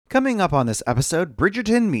Coming up on this episode,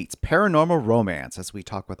 Bridgerton meets paranormal romance as we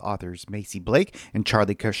talk with authors Macy Blake and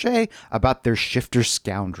Charlie Cochet about their Shifter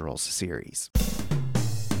Scoundrels series.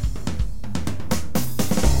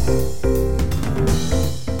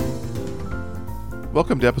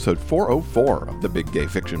 Welcome to episode 404 of the Big Gay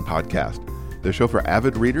Fiction Podcast, the show for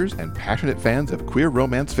avid readers and passionate fans of queer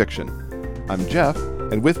romance fiction. I'm Jeff,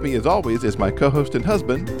 and with me as always is my co-host and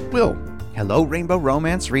husband, Will. Hello, Rainbow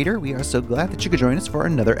Romance reader. We are so glad that you could join us for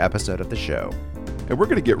another episode of the show. And we're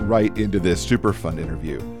going to get right into this super fun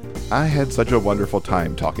interview. I had such a wonderful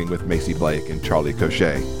time talking with Macy Blake and Charlie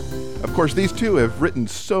Cochet. Of course, these two have written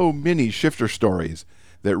so many shifter stories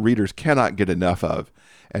that readers cannot get enough of,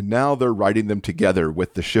 and now they're writing them together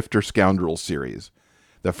with the Shifter Scoundrels series.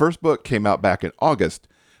 The first book came out back in August,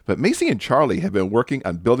 but Macy and Charlie have been working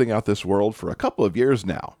on building out this world for a couple of years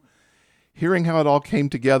now. Hearing how it all came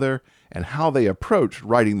together and how they approached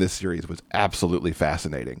writing this series was absolutely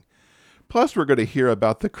fascinating. Plus, we're going to hear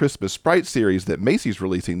about the Christmas Sprite series that Macy's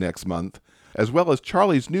releasing next month, as well as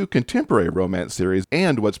Charlie's new contemporary romance series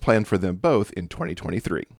and what's planned for them both in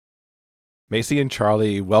 2023. Macy and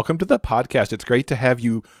Charlie, welcome to the podcast. It's great to have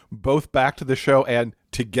you both back to the show and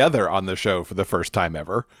together on the show for the first time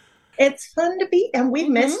ever. It's fun to be, and we've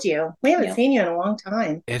missed you. We haven't seen you in a long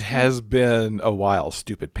time. It has been a while,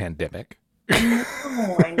 stupid pandemic.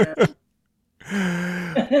 Oh, I know.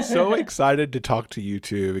 So excited to talk to you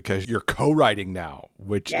two because you're co-writing now,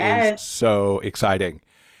 which is so exciting.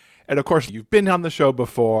 And of course, you've been on the show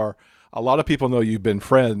before. A lot of people know you've been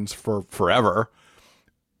friends for forever.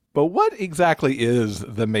 But what exactly is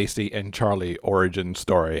the Macy and Charlie origin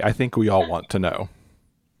story? I think we all want to know.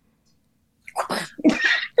 I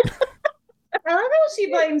don't know if she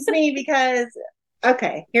blames me because,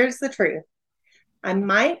 okay, here's the truth. I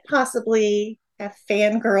might possibly have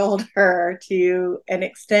fangirled her to an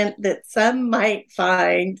extent that some might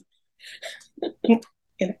find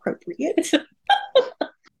inappropriate.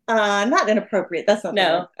 Not inappropriate. That's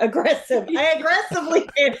not aggressive. I aggressively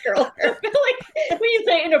fangirl her. I feel like when you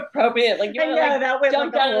say inappropriate, like you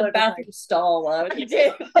jumped out of the bathroom stall. You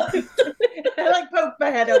did. I poked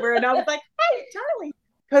my head over and I was like, "Hey, Charlie."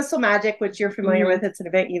 Coastal Magic, which you're familiar with, it's an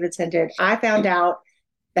event you've attended. I found out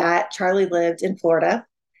that Charlie lived in Florida,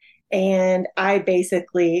 and I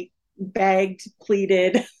basically begged,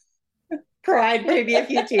 pleaded, cried maybe a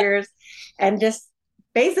few tears, and just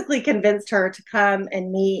basically convinced her to come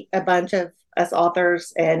and meet a bunch of us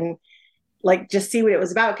authors and just see what it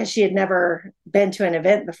was about, because she had never been to an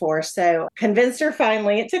event before. So convinced her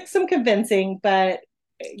finally. It took some convincing, but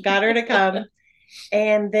got her to come.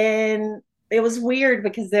 And then it was weird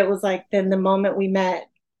because it was then the moment we met,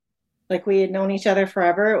 we had known each other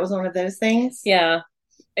forever. It was one of those things. Yeah.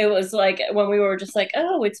 It was when we were just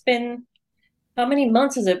it's been, how many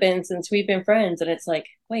months has it been since we've been friends? And it's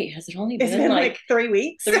wait, has it only been, 3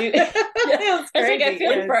 weeks? It was crazy. I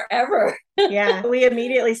feel forever. Yeah. We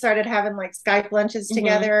immediately started having Skype lunches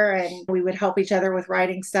together, and we would help each other with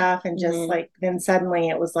writing stuff. And just then suddenly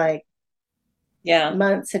it was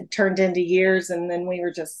months had turned into years, and then we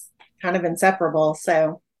were just kind of inseparable.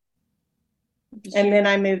 So, and then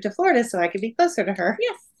I moved to Florida so I could be closer to her.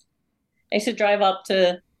 Yes. I used to drive up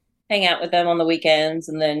to hang out with them on the weekends,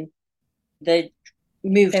 and then they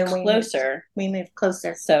moved closer. We moved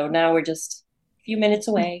closer. So now we're just a few minutes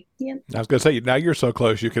away. Yeah. I was going to say, now you're so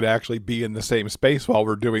close, you could actually be in the same space while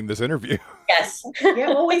we're doing this interview. Yes. Yeah,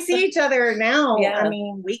 well, we see each other now,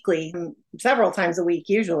 weekly, several times a week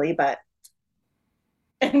usually,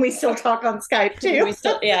 and we still talk on Skype too. We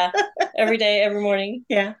still, every day, every morning.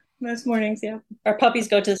 Yeah. Most mornings, yeah. Our puppies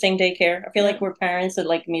go to the same daycare. I feel like we're parents that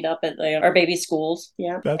meet up at our baby schools.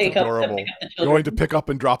 Yeah. That's adorable. Going to pick up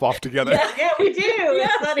and drop off together. Yeah, we do.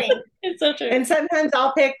 It's funny. It's so true. And sometimes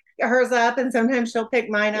I'll pick hers up, and sometimes she'll pick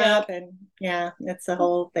mine up. And it's the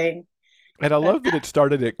whole thing. And I love that it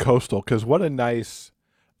started at Coastal, because what a nice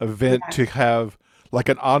event to have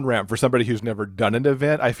an on-ramp for somebody who's never done an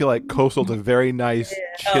event. I feel like Coastal's a very nice,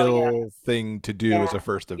 chill thing to do as a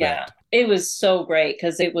first event. Yeah, it was so great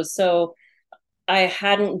because it was I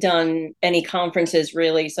hadn't done any conferences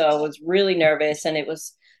really, so I was really nervous, and it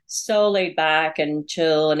was so laid back and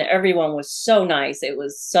chill, and everyone was so nice. It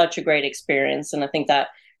was such a great experience, and I think that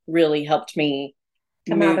really helped me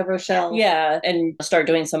come out of Rochelle. Yeah, and start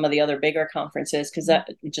doing some of the other bigger conferences, because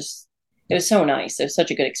it was so nice. It was such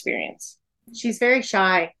a good experience. She's very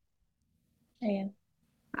shy. I am.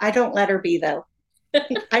 I don't let her be, though.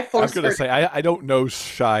 I was going to say, I don't know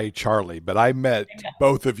Shy Charlie, but I met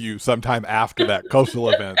both of you sometime after that Coastal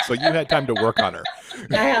event, so you had time to work on her.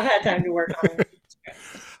 I have had time to work on her.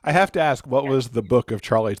 I have to ask, what was the book of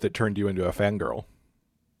Charlie's that turned you into a fangirl?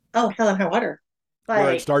 Oh, Hell and High Water.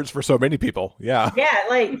 Where it starts for so many people. Yeah. Yeah,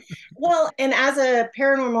 like, well, and as a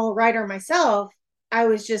paranormal writer myself, I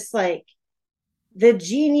was just like, the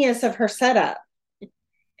genius of her setup.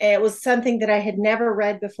 It was something that I had never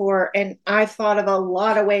read before. And I've thought of a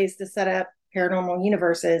lot of ways to set up paranormal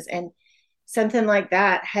universes. And something like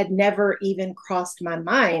that had never even crossed my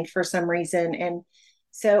mind for some reason. And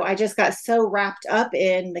so I just got so wrapped up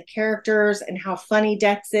in the characters and how funny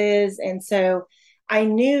Dex is. And so I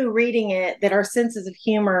knew reading it that our senses of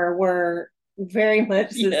humor were very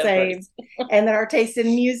much the same and that our taste in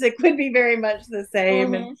music would be very much the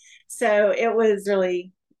same. And so it was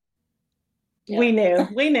really, we knew.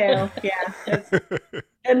 Yeah.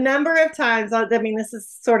 A number of times, I mean, this is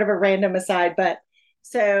sort of a random aside, but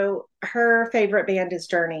so her favorite band is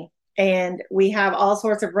Journey. And we have all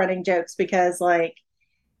sorts of running jokes because, like,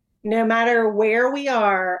 no matter where we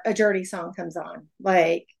are, a Journey song comes on.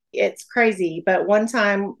 Like, it's crazy. But one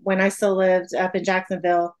time when I still lived up in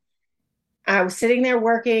Jacksonville, I was sitting there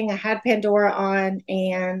working. I had Pandora on,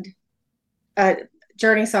 and a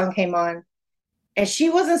Journey song came on. And she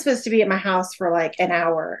wasn't supposed to be at my house for like an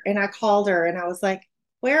hour. And I called her and I was like,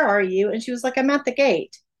 "Where are you?" And she was like, "I'm at the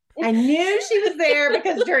gate." I knew she was there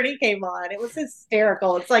because Journey came on. It was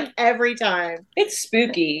hysterical. It's like every time. It's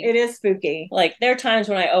spooky. It is spooky. Like, there are times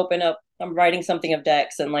when I open up, I'm writing something of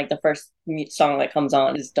Dex, and like the first song that comes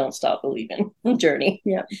on is "Don't Stop Believing" from Journey.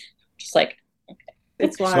 Yeah. Just like,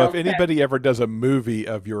 it's wild. So if anybody ever does a movie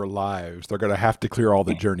of your lives, they're going to have to clear all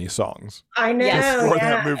the Journey songs. I know. For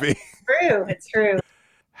that movie. It's true.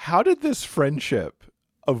 How did this friendship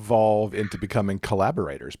evolve into becoming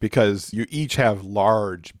collaborators? Because you each have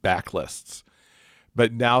large backlists,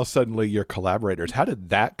 but now suddenly you're collaborators. How did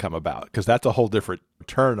that come about? Because that's a whole different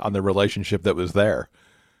turn on the relationship that was there.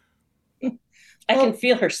 I can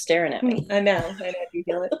feel her staring at me. I know. You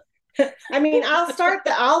feel it. I mean, I'll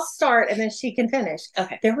start and then she can finish.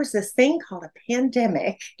 Okay. There was this thing called a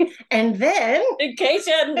pandemic. And then, in case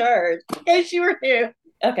you hadn't heard, in case you were new.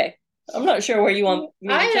 Okay. I'm not sure where you want me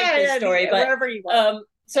to take this story, but wherever you want.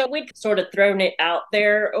 So we'd sort of thrown it out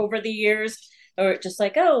there over the years, or just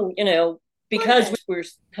like, oh, you know, because we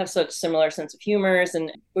have such similar sense of humors,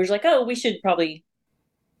 and we were like, oh, we should probably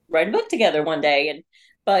write a book together one day.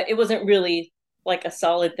 But it wasn't really like a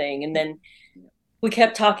solid thing. And then we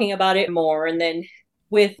kept talking about it more. And then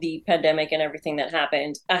with the pandemic and everything that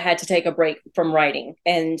happened, I had to take a break from writing.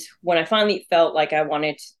 And when I finally felt like I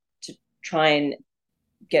wanted to try and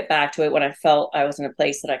get back to it, when I felt I was in a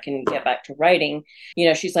place that I can get back to writing, you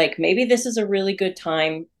know, she's like, maybe this is a really good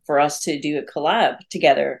time for us to do a collab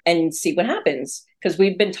together and see what happens. Because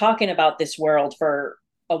we've been talking about this world for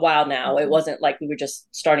a while now. It wasn't like we were just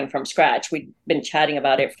starting from scratch. We'd been chatting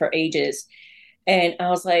about it for ages. And I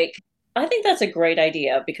was like, I think that's a great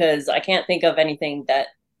idea, because I can't think of anything that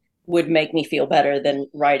would make me feel better than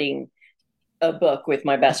writing a book with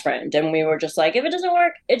my best friend. And we were just like, if it doesn't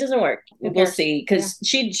work, it doesn't work. We'll see. Because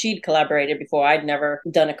she'd collaborated before. I'd never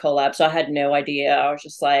done a collab, so I had no idea. I was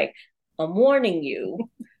just like, I'm warning you.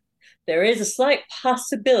 There is a slight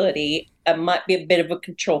possibility I might be a bit of a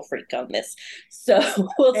control freak on this. So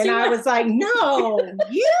we'll see. And I was like, no,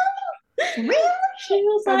 you really? She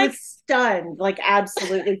was I like, was stunned, like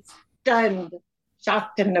absolutely stunned,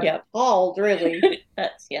 shocked and appalled, really.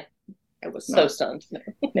 I was so stunned.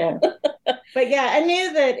 No. But yeah, I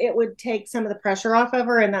knew that it would take some of the pressure off of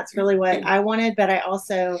her, and that's really what I wanted. But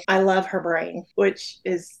I love her brain, which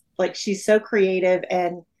is like, she's so creative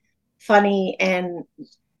and funny, and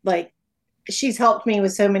like, she's helped me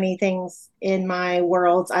with so many things in my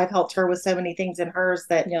worlds. I've helped her with so many things in hers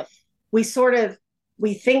that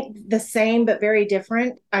we think the same but very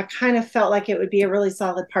different. I kind of felt like it would be a really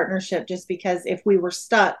solid partnership, just because if we were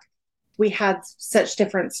stuck, we had such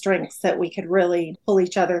different strengths that we could really pull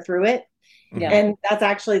each other through it. Yeah. And that's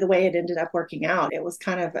actually the way it ended up working out. It was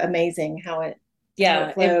kind of amazing how it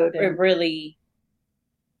flowed. It really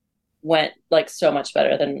went like so much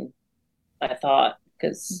better than I thought,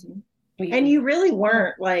 because and you really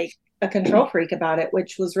weren't like a control freak about it,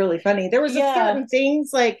 which was really funny. There was certain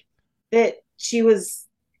things like that she was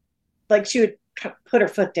like, she would put her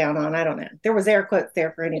foot down on. I don't know. There was air quotes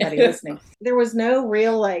there for anybody listening. There was no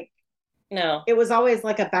real no. It was always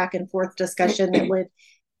like a back and forth discussion that would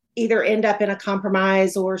either end up in a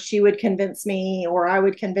compromise, or she would convince me or I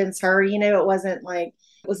would convince her. You know, it wasn't like,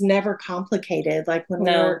 it was never complicated. Like when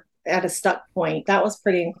we were at a stuck point, that was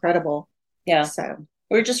pretty incredible. Yeah. So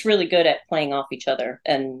we're just really good at playing off each other,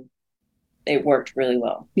 and it worked really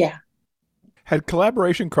well. Yeah. Had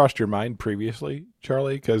collaboration crossed your mind previously,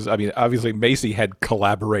 Charlie? Because, I mean, obviously Macy had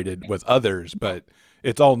collaborated with others, but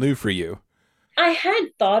it's all new for you. I had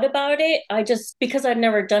thought about it. I just, because I'd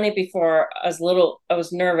never done it before, I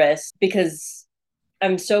was nervous because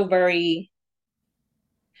I'm so very,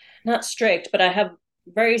 not strict, but I have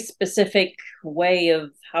very specific way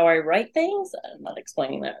of how I write things. I'm not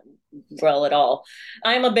explaining that well at all.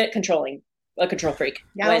 I'm a bit controlling, a control freak.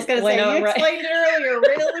 Yeah, I was going to say, you explained it earlier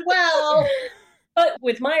really well. But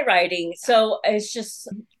with my writing, so it's just,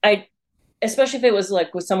 especially if it was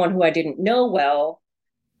like with someone who I didn't know well,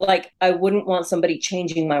 like I wouldn't want somebody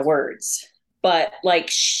changing my words. But like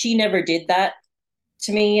she never did that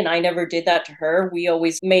to me and I never did that to her. We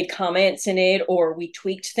always made comments in it or we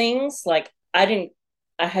tweaked things. Like I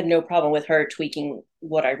had no problem with her tweaking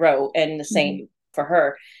what I wrote and the same for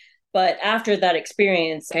her. But after that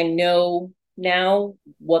experience, I know now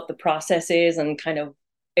what the process is and kind of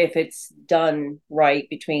if it's done right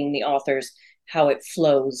between the authors, how it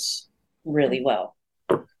flows really well.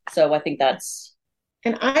 So I think that's.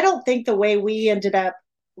 And I don't think the way we ended up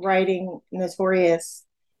writing Notorious,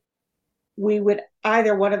 we would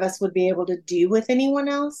either one of us would be able to do with anyone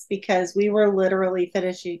else because we were literally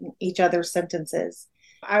finishing each other's sentences.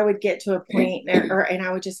 I would get to a point and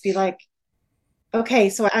I would just be like, okay,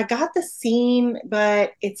 so I got the scene,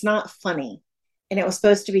 but it's not funny. And it was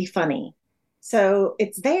supposed to be funny. So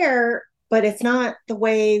it's there, but it's not the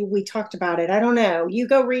way we talked about it. I don't know. You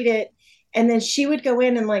go read it. And then she would go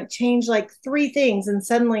in and like change like 3 things. And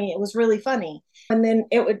suddenly it was really funny. And then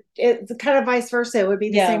it's kind of vice versa. It would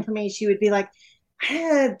be the same for me. She would be like,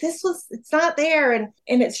 it's not there. And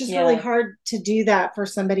it's just really hard to do that for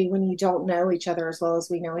somebody when you don't know each other as well as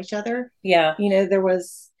we know each other. Yeah. You know, there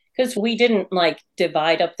was. Because we didn't like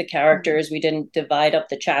divide up the characters. We didn't divide up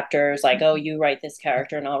the chapters like, oh, you write this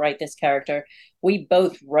character and I'll write this character. We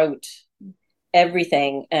both wrote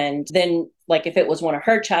everything. And then like if it was one of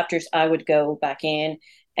her chapters, I would go back in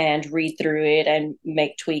and read through it and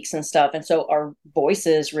make tweaks and stuff. And so our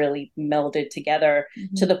voices really melded together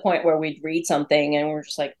to the point where we'd read something and we're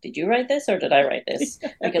just like, did you write this or did I write this?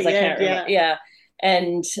 Because I can't remember. Yeah.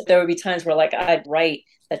 And there would be times where like I'd write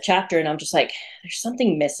a chapter and I'm just like, there's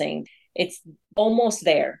something missing. It's almost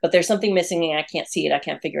there, but there's something missing and I can't see it. I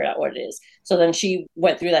can't figure out what it is. So then she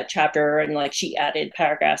went through that chapter and like she added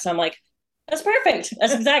paragraphs. I'm like, that's perfect.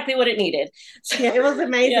 That's exactly what it needed. So, it was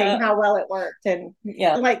amazing how well it worked. And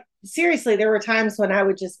like, seriously, there were times when I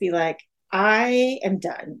would just be like, I am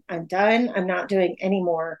done. I'm done. I'm not doing any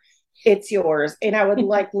more. It's yours. And I would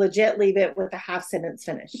like legit leave it with a half sentence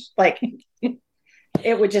finish. Like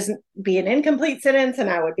it would just be an incomplete sentence and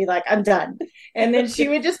I would be like, I'm done. And then she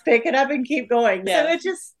would just pick it up and keep going. So it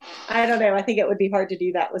just, I don't know. I think it would be hard to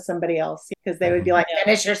do that with somebody else because they would be like,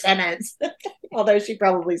 finish your sentence. Although she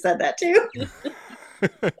probably said that too.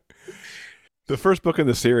 The first book in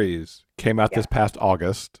the series came out this past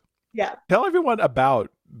August. Yeah. Tell everyone about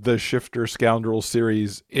the Shifter Scoundrel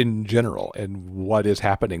series in general and what is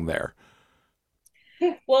happening there.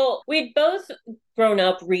 Well, we'd both grown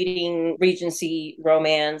up reading Regency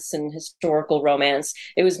romance and historical romance.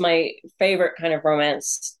 It was my favorite kind of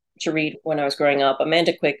romance to read when I was growing up.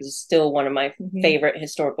 Amanda Quick is still one of my favorite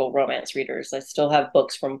historical romance readers. I still have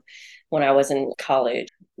books from when I was in college.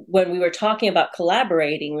 When we were talking about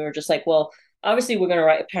collaborating, we were just like, well, obviously we're going to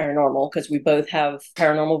write paranormal because we both have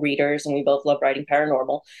paranormal readers and we both love writing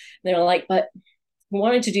paranormal. And they're like, but we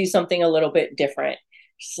wanted to do something a little bit different.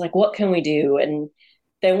 Just like, what can we do? And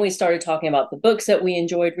then we started talking about the books that we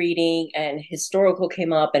enjoyed reading and historical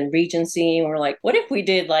came up and Regency. And we're like, what if we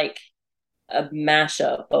did like a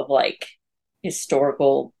mashup of like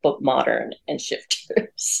historical, but modern and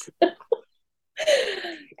shifters?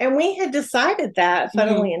 And we had decided that,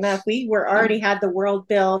 funnily enough, we were already had the world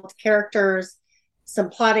built, characters,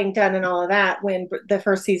 some plotting done and all of that when the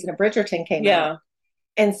first season of Bridgerton came out.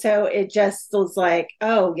 And so it just was like,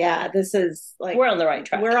 oh, yeah, this is like... We're on the right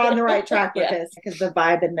track. We're on the right track with this because the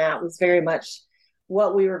vibe in that was very much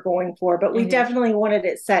what we were going for. But we definitely wanted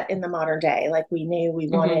it set in the modern day. Like we knew we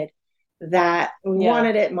wanted that. We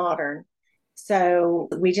wanted it modern. So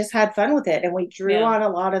we just had fun with it. And we drew on a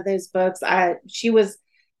lot of those books. She was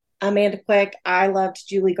Amanda Quick. I loved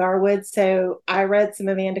Julie Garwood. So I read some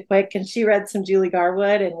Amanda Quick and she read some Julie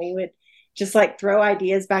Garwood. And we would just like throw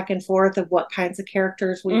ideas back and forth of what kinds of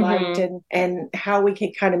characters we liked and how we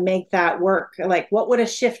could kind of make that work. Like, what would a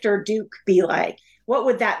shifter duke be like? What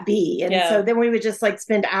would that be? And so then we would just like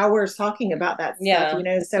spend hours talking about that stuff, you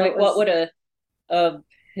know? So like, what would a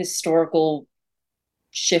historical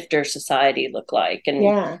shifter society look like?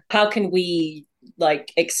 And how can we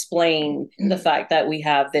like explain the fact that we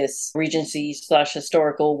have this Regency /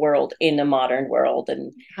 historical world in a modern world,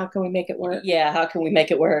 and how can we make it work? How can we make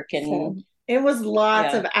it work? And so it was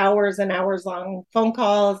lots of hours and hours long phone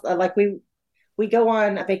calls. Like we we go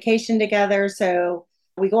on a vacation together. So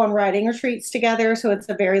we go on riding retreats together. So it's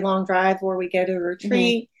a very long drive where we go to a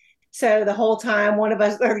retreat. So the whole time, one of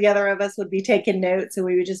us or the other of us would be taking notes, and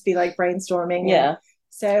we would just be like brainstorming. Yeah. And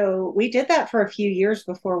so we did that for a few years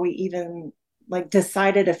before we even like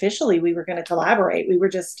decided officially we were going to collaborate. We were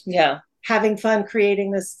just having fun creating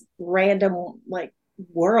this random like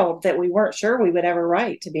world that we weren't sure we would ever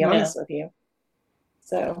write, to be honest with you.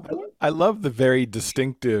 So I love the very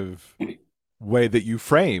distinctive way that you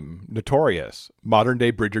frame Notorious, modern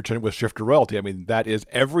day Bridgerton with shifter royalty. I mean, that is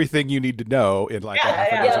everything you need to know in like a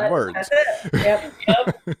half a dozen words. That's it.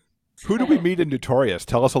 Yep. Who do we meet in Notorious?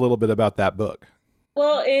 Tell us a little bit about that book.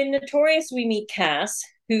 Well, in Notorious, we meet Cass,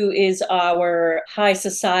 who is our high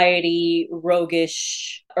society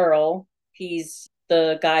roguish earl. He's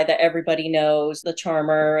the guy that everybody knows, the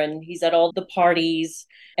charmer, and he's at all the parties.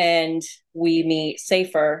 And we meet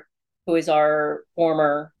Safer, who is our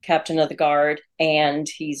former captain of the guard, and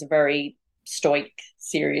he's a very stoic,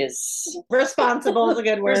 serious, responsible is a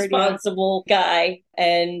good word. Responsible guy.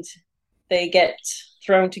 And they get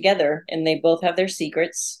thrown together, and they both have their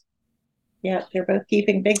secrets. Yeah, they're both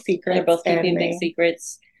keeping big secrets. They're both keeping big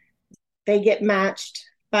secrets. They get matched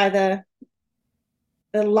by the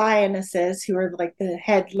lionesses, who are like the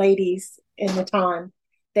head ladies in the time.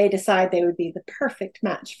 They decide they would be the perfect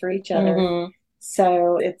match for each other.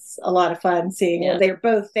 So it's a lot of fun seeing them. They're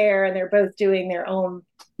both there and they're both doing their own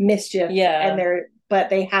mischief. And but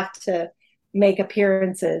they have to make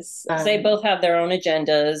appearances. They both have their own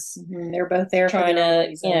agendas. They're both there trying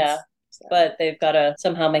to, so. But they've got to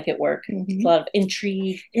somehow make it work. It's a lot of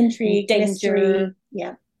intrigue, danger, mystery,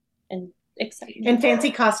 and excitement, and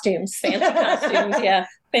fancy costumes. Fancy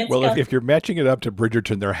Well, if you're matching it up to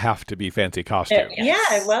Bridgerton, there have to be fancy costumes. They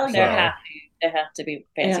have to be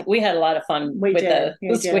fancy. We had a lot of fun with those.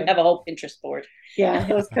 We have a whole Pinterest board. Yeah,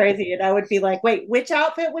 it was crazy. And I would be like, wait, which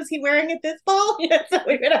outfit was he wearing at this ball? So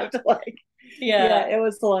we would have to it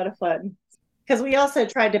was a lot of fun. Because we also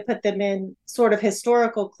tried to put them in sort of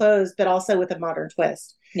historical clothes, but also with a modern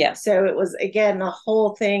twist. Yeah. So it was, again, the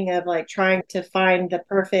whole thing of like trying to find the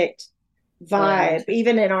perfect vibe,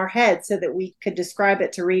 even in our head, so that we could describe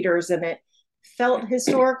it to readers and it felt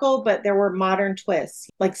historical, but there were modern twists.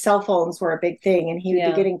 Like cell phones were a big thing, and he would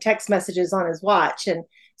be getting text messages on his watch. And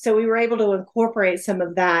so we were able to incorporate some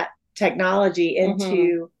of that technology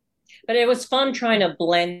into. But it was fun trying to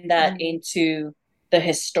blend that into the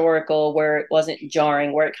historical, where it wasn't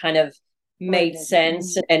jarring, where it kind of made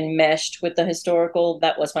sense and meshed with the historical.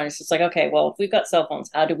 That was fun. It's just like, okay, well, if we've got cell phones,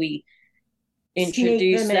 how do we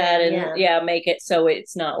introduce that and make it so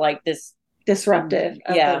it's not like this disruptive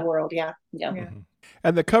of the world.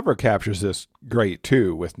 And the cover captures this great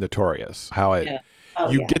too with Notorious, how it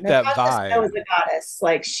you get that vibe. Was a goddess,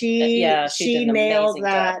 like she nailed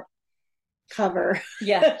that cover.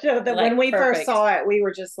 So that when we first saw it, we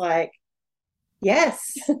were just like,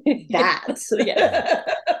 yes, that.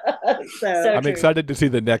 So I'm excited to see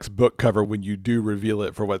the next book cover when you do reveal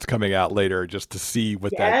it for what's coming out later, just to see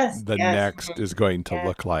what the next is going to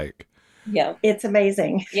look like. Yeah, it's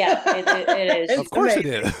amazing. It is. Of course it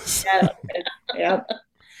is.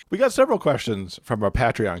 We got several questions from our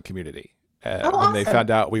Patreon community when they found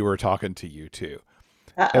out we were talking to you too.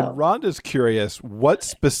 And Rhonda's curious, what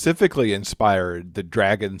specifically inspired the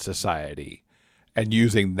Dragon Society and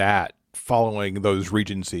using that, following those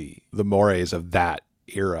Regency, the mores of that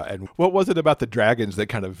era? And what was it about the dragons that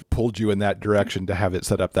kind of pulled you in that direction to have it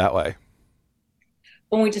set up that way?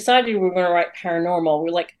 When we decided we were going to write paranormal, we're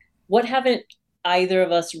like, what haven't either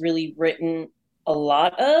of us really written a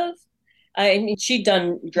lot of? I mean, she'd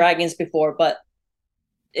done dragons before, but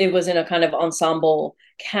it was in a kind of ensemble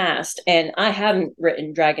cast, and I hadn't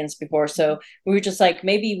written dragons before. So we were just like,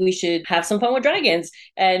 maybe we should have some fun with dragons.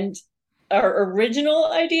 And our original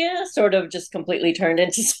idea sort of just completely turned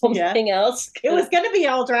into something else. It was going to be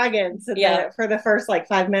all dragons for the first like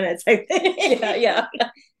 5 minutes, I think.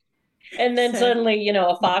 And then suddenly,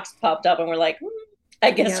 a fox popped up and we're like,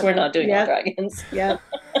 I guess we're not doing all dragons.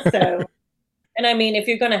 So, and I mean, if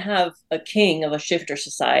you're going to have a king of a shifter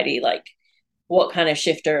society, like what kind of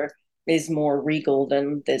shifter is more regal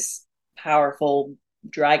than this powerful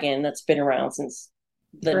dragon that's been around since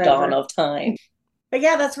the dawn of time? But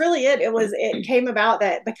that's really it. It came about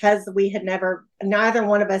that because neither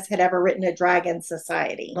one of us had ever written a dragon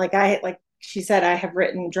society. Like she said, I have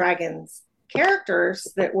written dragons characters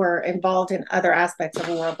that were involved in other aspects of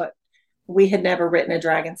the world, but we had never written a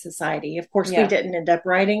dragon society. Of course, we didn't end up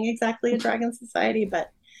writing exactly a dragon society, but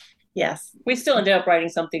yes. We still ended up writing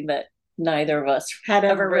something that neither of us had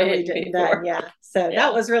ever really done. So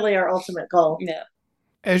that was really our ultimate goal.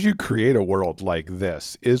 As you create a world like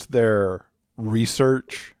this, is there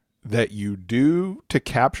research that you do to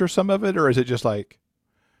capture some of it, or is it just like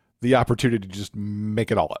the opportunity to just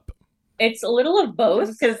make it all up? It's a little of I both.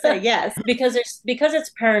 was going to say yes. because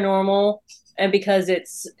it's paranormal and because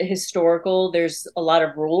it's historical, there's a lot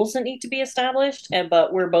of rules that need to be established,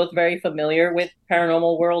 but we're both very familiar with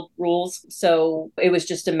paranormal world rules, so it was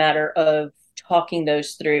just a matter of talking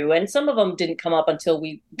those through, and some of them didn't come up until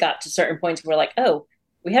we got to certain points where we're like, oh,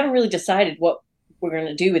 we haven't really decided what we're going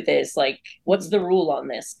to do with this, like what's the rule on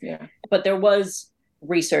this. Yeah. But there was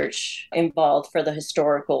research involved for the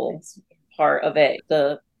historical part of it,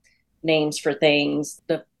 the names for things,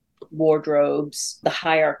 the wardrobes, the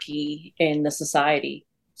hierarchy in the society.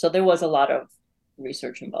 So there was a lot of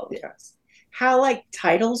research involved. Yes. How like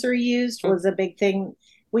titles are used was a big thing.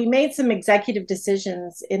 We made some executive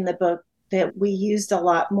decisions in the book that we used a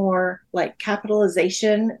lot more like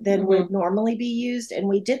capitalization than would normally be used. And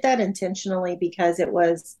we did that intentionally because it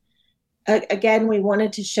was, again, we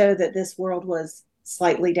wanted to show that this world was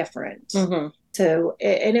slightly different. So,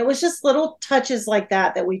 and it was just little touches like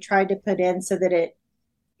that that we tried to put in so that it,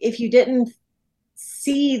 if you didn't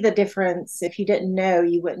see the difference, if you didn't know,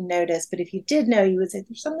 you wouldn't notice. But if you did know, you would say,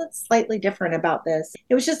 there's something slightly different about this.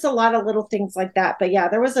 It was just a lot of little things like that. But yeah,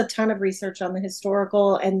 there was a ton of research on the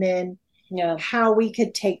historical, and then how we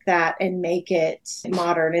could take that and make it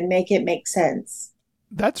modern and make it make sense.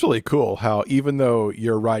 That's really cool how even though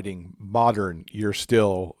you're writing modern, you're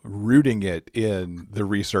still rooting it in the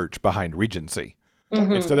research behind Regency.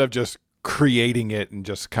 Instead of just creating it and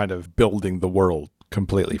just kind of building the world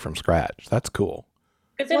completely from scratch. That's cool.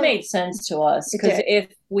 Because it made sense to us. Because if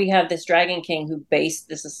we have this Dragon King who based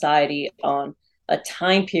the society on a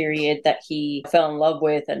time period that he fell in love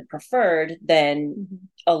with and preferred, then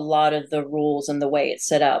a lot of the rules and the way it's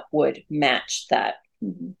set up would match that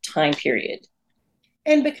time period.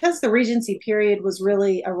 And because the Regency period was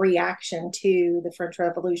really a reaction to the French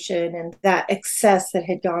Revolution and that excess that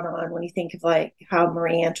had gone on, when you think of like how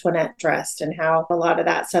Marie Antoinette dressed and how a lot of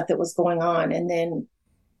that stuff that was going on. And then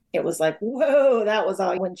it was like, whoa, that was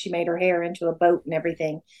all when she made her hair into a boat and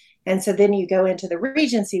everything. And so then you go into the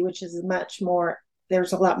Regency, which is much more,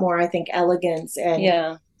 there's a lot more, I think, elegance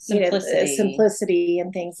and simplicity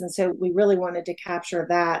and things. And so we really wanted to capture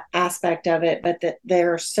that aspect of it, but that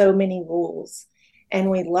there are so many rules. And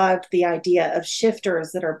we loved the idea of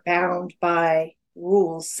shifters that are bound by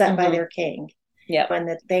rules set by their king. Yeah. And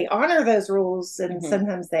that they honor those rules, and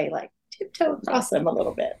sometimes they like tiptoe across them a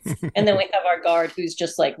little bit. And then we have our guard who's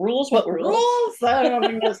just like, rules? What rules? Rules? I don't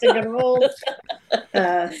think those stinking rules.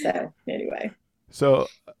 So anyway. So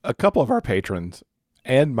a couple of our patrons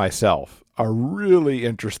and myself are really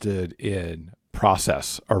interested in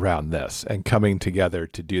process around this and coming together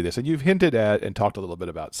to do this. And you've hinted at and talked a little bit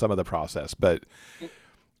about some of the process, but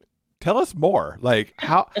tell us more. Like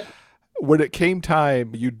how, when it came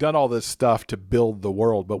time, you'd done all this stuff to build the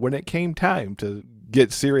world, but when it came time to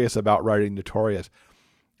get serious about writing Notorious,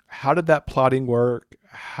 how did that plotting work?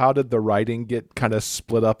 How did the writing get kind of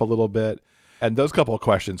split up a little bit? And those couple of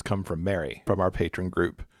questions come from Mary, from our patron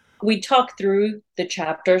group. We talk through the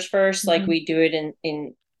chapters first, like we do it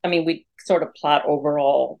in we sort of plot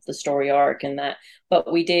overall the story arc and that,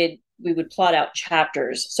 but we would plot out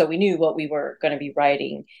chapters. So we knew what we were going to be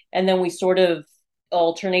writing. And then we sort of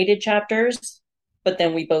alternated chapters, but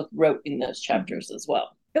then we both wrote in those chapters as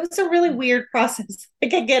well. It was a really weird process.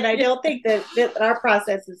 Like, again, I don't think that our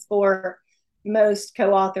process is for most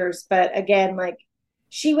co-authors, but again, like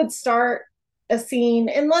she would start a scene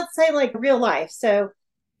and let's say like real life. So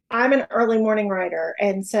I'm an early morning writer.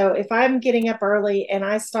 And so if I'm getting up early and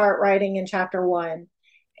I start writing in chapter 1,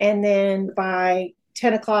 and then by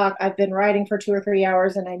 10 o'clock, I've been writing for 2 or 3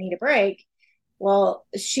 hours and I need a break. Well,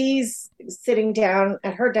 she's sitting down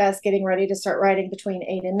at her desk, getting ready to start writing between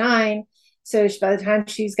 8 and 9. So by the time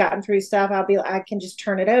she's gotten through stuff, I can just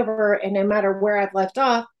turn it over. And no matter where I've left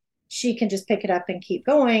off, she can just pick it up and keep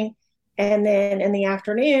going. And then in the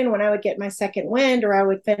afternoon, when I would get my second wind or I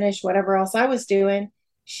would finish whatever else I was doing,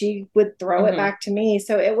 she would throw it back to me.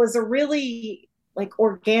 So it was a really like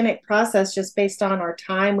organic process just based on our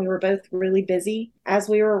time. We were both really busy as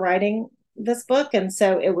we were writing this book. And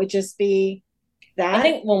so it would just be that. I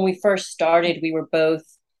think when we first started,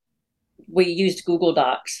 we used Google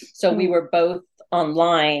Docs. So we were both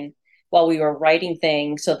online while we were writing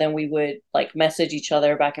things. So then we would like message each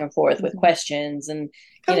other back and forth with questions and,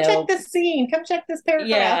 come check this scene. Come check this paragraph.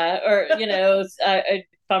 Yeah. Or,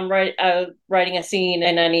 I'm writing a scene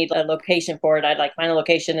and I need a location for it, I'd like find a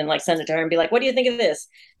location and like send it to her and be like, what do you think of this?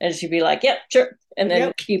 And she'd be like, yep, sure. And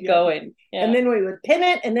then keep going. Yeah. And then we would pin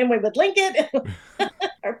it and then we would link it.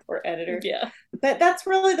 Our poor editor. Yeah. But that's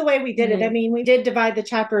really the way we did it. I mean, we did divide the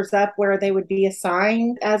chapters up where they would be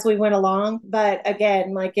assigned as we went along. But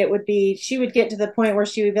again, like it would be, she would get to the point where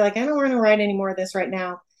she would be like, I don't want to write any more of this right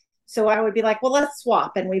now. So I would be like, well, let's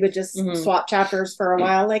swap. And we would just swap chapters for a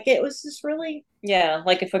while. Like it was just really. Yeah.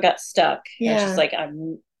 Like if we got stuck, it's just like,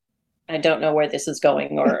 I don't know where this is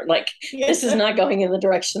going, or like, this is not going in the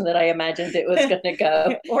direction that I imagined it was going to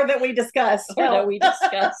go. Or that we discussed.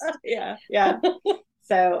 Yeah.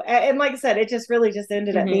 So, and like I said, it just really just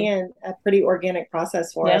ended up being a pretty organic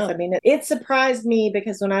process for us. I mean, it surprised me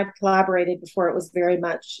because when I'd collaborated before, it was very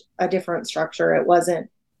much a different structure. It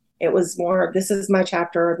was more, this is my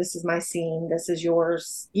chapter, this is my scene, this is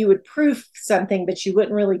yours. You would proof something, but you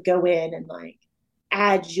wouldn't really go in and like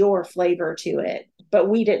add your flavor to it. But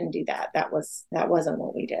we didn't do that. That wasn't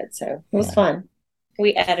what we did. So it was fun.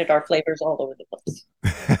 We added our flavors all over the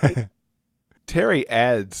place. Terry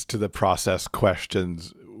adds to the process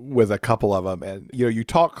questions with a couple of them. And, you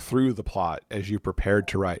talk through the plot as you prepared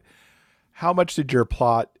to write. How much did your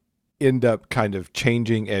plot end up kind of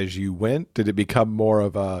changing as you went? Did it become more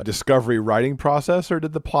of a discovery writing process, or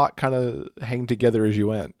did the plot kind of hang together as you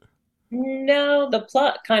went? No, the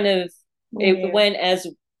plot kind of, it went as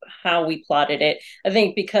how we plotted it. I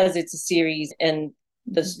think because it's a series and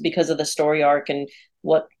because of the story arc and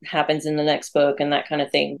what happens in the next book and that kind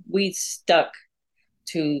of thing, we stuck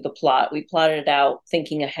to the plot. We plotted it out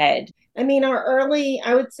thinking ahead. I mean,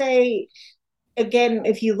 I would say, again,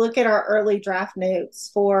 if you look at our early draft notes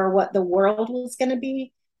for what the world was going to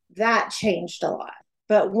be, that changed a lot.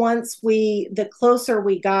 But the closer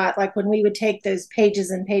we got, like when we would take those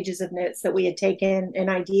pages and pages of notes that we had taken and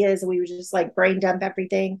ideas, and we would just like brain dump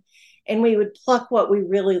everything, and we would pluck what we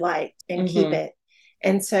really liked and keep it.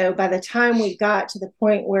 And so by the time we got to the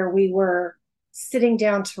point where we were sitting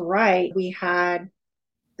down to write, we had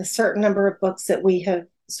a certain number of books that we have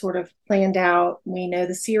sort of planned out. We know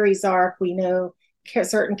the series arc, we know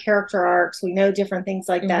certain character arcs, we know different things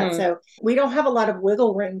like that. So we don't have a lot of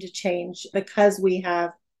wiggle room to change because we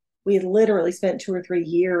literally spent 2 or 3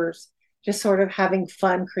 years just sort of having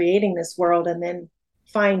fun creating this world and then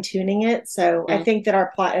fine tuning it. So I think that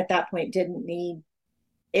our plot at that point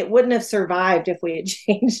it wouldn't have survived if we had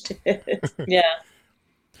changed it. Yeah.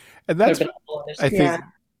 And that's, I think,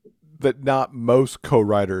 that not most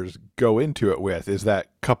co-writers go into it with, is that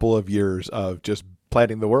couple of years of just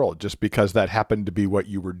planning the world, just because that happened to be what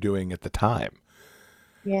you were doing at the time.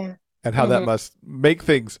 Yeah. And how that must make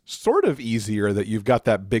things sort of easier that you've got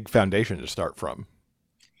that big foundation to start from.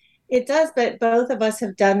 It does, but both of us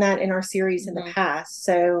have done that in our series in the past.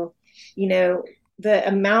 So, the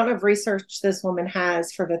amount of research this woman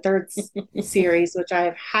has for the third series, which I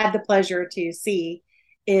have had the pleasure to see,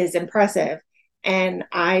 is impressive. And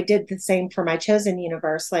I did the same for my Chosen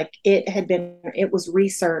Universe. Like it was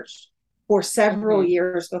researched for several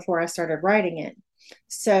years before I started writing it.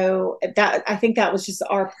 So I think that was just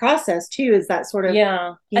our process too, is that sort of.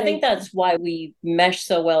 Yeah. I think that's why we mesh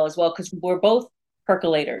so well as well, because we're both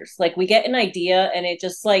percolators. Like we get an idea and it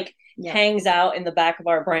just like hangs out in the back of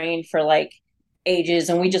our brain for like ages,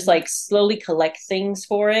 and we just like slowly collect things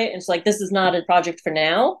for it. And it's like, this is not a project for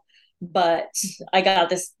now, but I got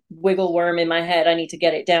this wiggle worm in my head. I need to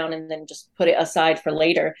get it down and then just put it aside for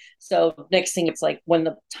later. So next thing, it's like when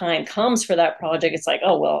the time comes for that project, it's like,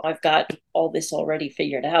 oh, well, I've got all this already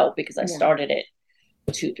figured out because I started it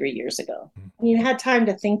 2-3 years ago. You had time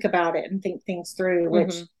to think about it and think things through,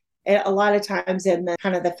 which a lot of times in the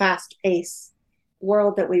kind of the fast pace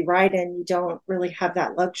world that we write in, you don't really have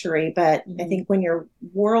that luxury. But I think when you're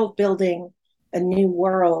world building a new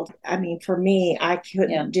world, I mean, for me, I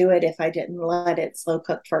couldn't do it if I didn't let it slow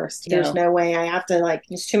cook first. There's no way. I have to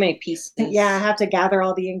there's too many pieces. Yeah, I have to gather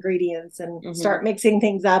all the ingredients and start mixing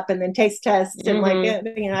things up and then taste test. And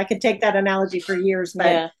I could take that analogy for years,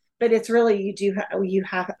 but it's really, you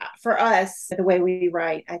have, for us, the way we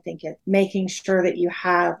write, I think it's making sure that you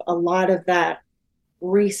have a lot of that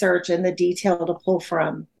research and the detail to pull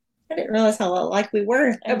from. I didn't realize how like we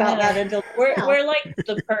were about that until we're like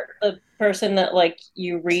the person that like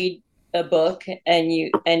you read a book and you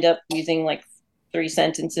end up using like 3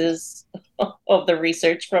 sentences of the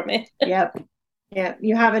research from it. Yep. Yeah.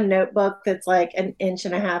 You have a notebook that's like 1.5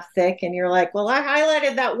 inches thick and you're like, well, I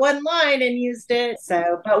highlighted that one line and used it.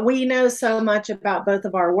 So, but we know so much about both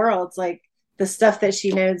of our worlds, like the stuff that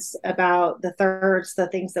she knows about the thirds, the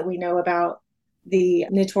things that we know about the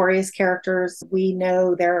Notorious characters. We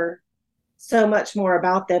know their so much more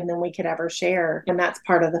about them than we could ever share. And that's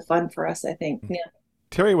part of the fun for us, I think. Yeah.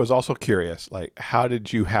 Terry was also curious, like, how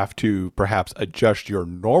did you have to perhaps adjust your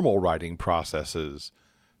normal writing processes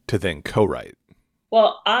to then co-write?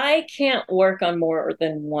 Well, I can't work on more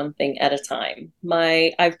than one thing at a time.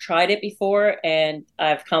 I've tried it before and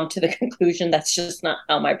I've come to the conclusion that's just not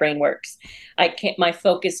how my brain works. My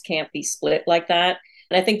focus can't be split like that.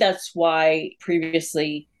 And I think that's why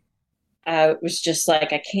previously I was just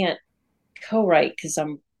like, I can't co-write because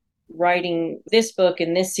I'm writing this book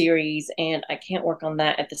in this series and I can't work on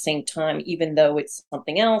that at the same time, even though it's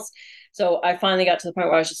something else. So I finally got to the point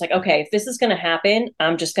where I was just like, okay, if this is going to happen,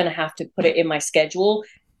 I'm just going to have to put it in my schedule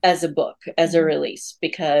as a book, as a release,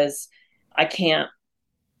 because I can't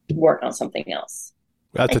work on something else.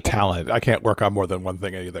 That's a talent. I can't work on more than one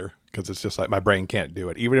thing either, because it's just like my brain can't do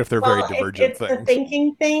it, even if they're very divergent it's things. The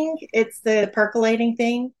thinking thing. It's the percolating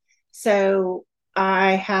thing. So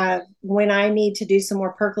when I need to do some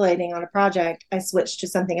more percolating on a project, I switch to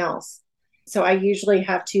something else. So I usually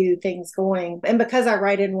have two things going. And because I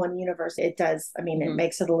write in one universe, it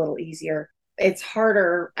makes it a little easier. It's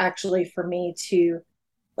harder actually for me to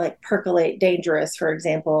like percolate Dangerous, for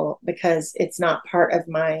example, because it's not part of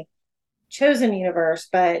my chosen universe,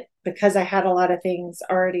 but because I had a lot of things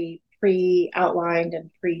already pre-outlined and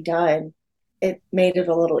pre-done, it made it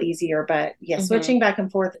a little easier. But yeah, switching back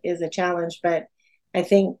and forth is a challenge. But I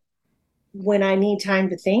think when I need time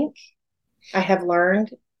to think, I have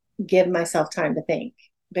learned give myself time to think,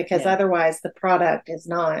 because otherwise the product is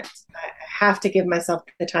not. I have to give myself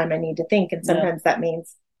the time I need to think. And sometimes that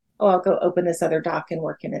means, I'll go open this other doc and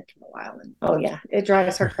work in it for a while. And it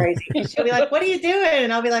drives her crazy. She'll be like, what are you doing?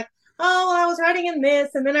 And I'll be like, oh, I was writing in this,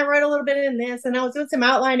 and then I wrote a little bit in this, and I was doing some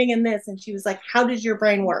outlining in this. And she was like, how does your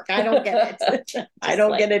brain work? I don't get it. I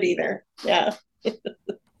don't get it either. Yeah.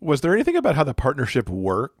 Was there anything about how the partnership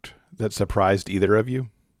worked that surprised either of you?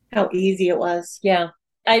 How easy it was. Yeah.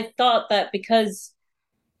 I thought that because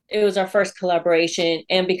it was our first collaboration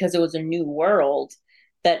and because it was a new world,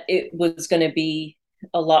 that it was going to be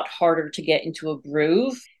a lot harder to get into a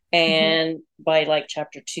groove. And by like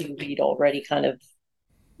chapter 2, we'd already kind of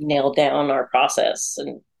nailed down our process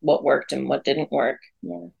and what worked and what didn't work.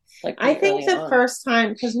 Yeah. I think the first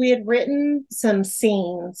time, because we had written some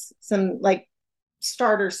scenes, some like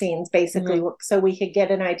starter scenes basically, so we could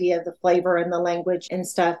get an idea of the flavor and the language and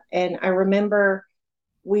stuff. And I remember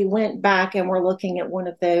we went back and we're looking at one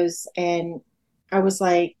of those, and I was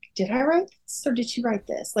like, did I write this or did you write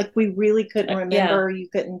this? Like, we really couldn't remember. You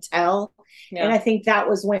couldn't tell. And I think that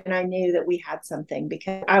was when I knew that we had something,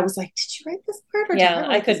 because I was like, did you write this part?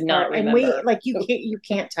 Or I could not remember. And you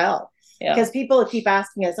can't tell, because people keep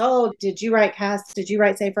asking us, oh, did you write Cass? Did you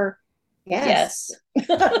write Safer? Yes.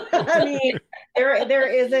 I mean, there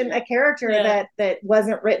isn't a character that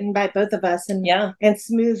wasn't written by both of us and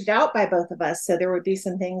smoothed out by both of us. So there would be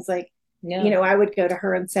some things like, I would go to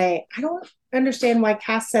her and say, I don't understand why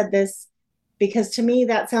Cass said this, because to me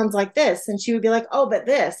that sounds like this. And she would be like, oh, but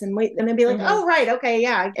this. And then be like, oh, right. Okay.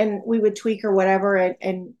 Yeah. And we would tweak or whatever.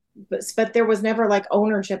 But there was never like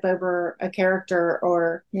ownership over a character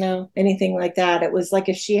or anything like that. It was like,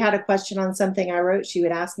 if she had a question on something I wrote, she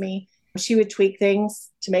would ask me. She would tweak things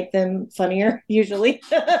to make them funnier, usually.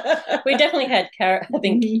 We definitely had I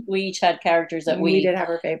think we each had characters that we did have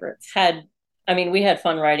our favorites. We had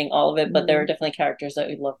fun writing all of it, but there were definitely characters that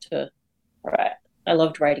we loved to write. I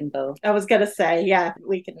loved writing Bo. I was gonna say,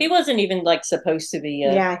 he wasn't even like supposed to be.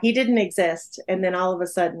 He didn't exist, and then all of a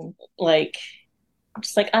sudden, like, I'm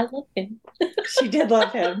just like, I love him. She did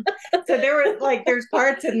love him. So there's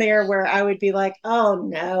parts in there where I would be like, oh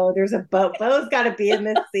no, there's a Bo. Bo's got to be in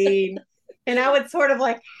this scene, and I would sort of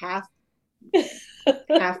like half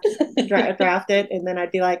draft it, and then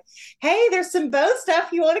I'd be like, hey, there's some Bo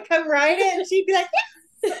stuff. You want to come write it? And she'd be like,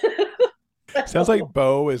 yes. Sounds like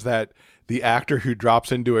Bo is that the actor who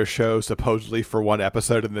drops into a show supposedly for one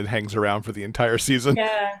episode and then hangs around for the entire season.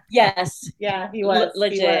 Yeah. Yes. Yeah, he was.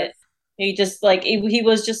 Legit. He just like, he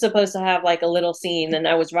was just supposed to have like a little scene, and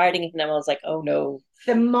I was writing it and I was like, oh no.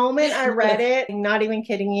 The moment I read it, I'm not even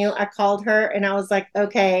kidding you, I called her and I was like,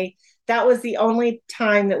 okay, that was the only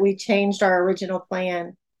time that we changed our original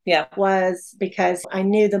plan. Yeah. Was because I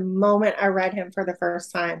knew the moment I read him for the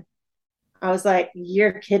first time, I was like,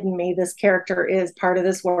 you're kidding me. This character is part of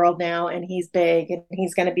this world now, and he's big, and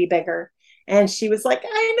he's going to be bigger. And she was like,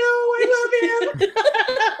 I know, I love him.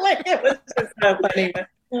 Like, it was just so funny.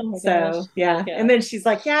 So, yeah. And then she's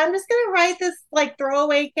like, yeah, I'm just going to write this like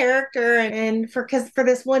throwaway character and for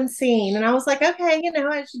this one scene. And I was like, okay,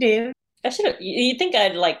 I should do. You think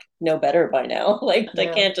I'd like know better by now. Like, I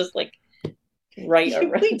can't just like write a We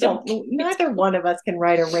random, don't. Neither one of us can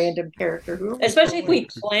write a random character. Who are we especially if we going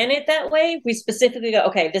plan it that way. We specifically go,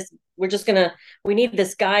 okay, we need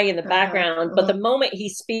this guy in the background. But the moment he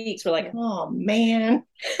speaks, we're like, with? Oh man.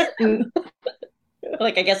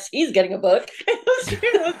 I guess he's getting a book.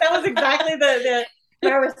 That was exactly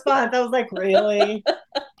my response. I was like, really?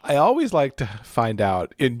 I always like to find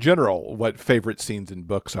out, in general, what favorite scenes in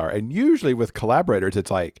books are. And usually with collaborators, it's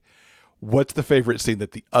like, what's the favorite scene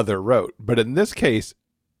that the other wrote? But in this case,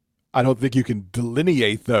 I don't think you can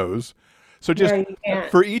delineate those. So just No, you can't.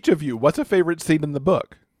 for each of you, what's a favorite scene in the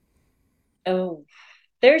book? Oh,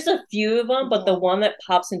 there's a few of them, but the one that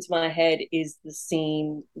pops into my head is the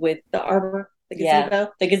scene with The arbor, the Yeah.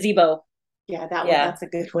 gazebo. the gazebo. Yeah, that one. Yeah. That's a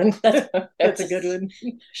good one. That's a good one.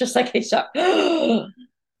 It's just like a shock.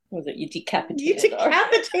 Was it you decapitated? You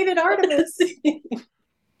decapitated Artemis.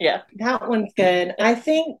 Yeah, That one's good. I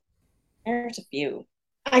think there's a few.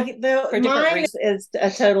 For different mine reasons. is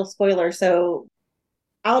a total spoiler, so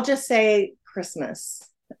I'll just say Christmas,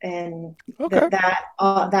 and Okay.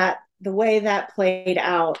 that the way that played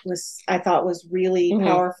out I thought was really Mhm.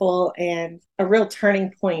 powerful and a real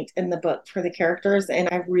turning point in the book for the characters, and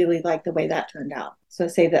I really like the way that turned out. So I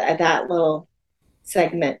say that little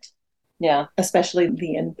segment, Yeah, especially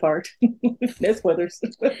the end part. No spoilers,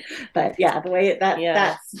 but yeah, the way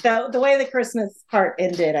the way the Christmas part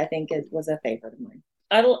ended, I think was a favorite of mine.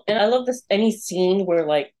 I love this. Any scene where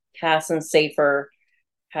like Cass and Safer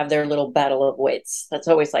have their little battle of wits. That's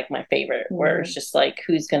always like my favorite. Where it's just like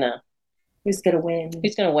who's gonna win?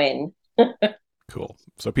 win? Cool.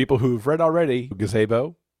 So people who've read already,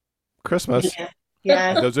 Gazebo, Christmas. Yeah.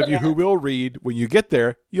 And those of you who will read, when you get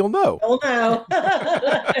there, you'll know. You'll know.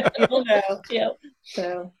 You'll know.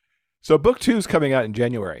 Yeah. So book 2 is coming out in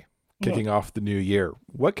January, kicking off the new year.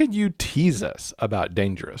 What can you tease us about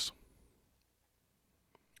Dangerous?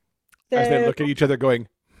 As they look at each other going,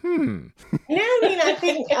 Yeah, I mean, I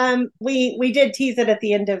think we did tease it at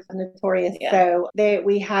the end of Notorious. Yeah. So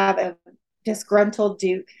we have a disgruntled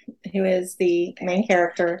Duke who is the main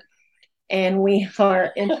character, and we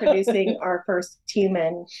are introducing our first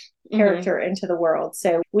human character into the world.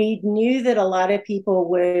 So we knew that a lot of people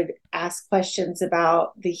would ask questions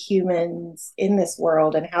about the humans in this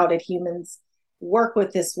world and how did humans work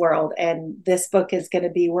with this world, and this book is going to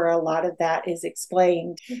be where a lot of that is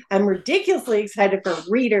explained. I'm ridiculously excited for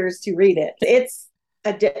readers to read it. It's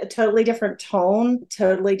a totally different tone,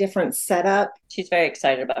 totally different setup. She's very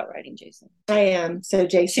excited about writing Jason. I am. So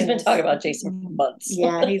Jason, She's been talking about Jason for months.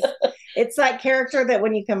 Yeah, it's that character that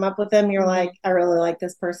when you come up with them, you're like, I really like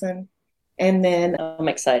this person. And then I'm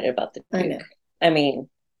excited about the Duke. I know. I mean,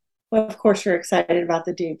 well, of course you're excited about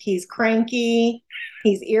the Duke. He's cranky,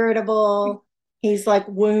 he's irritable, he's like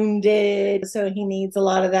wounded, so he needs a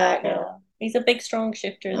lot of that. yeah. He's a big, strong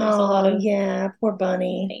shifter. There's a lot of yeah, poor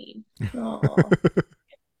bunny. pain.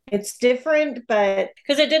 It's different, but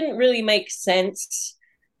Because it didn't really make sense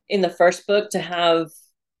in the first book to have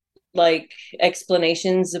like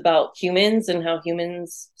explanations about humans and how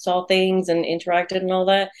humans saw things and interacted and all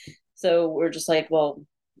that. So we're just like, well,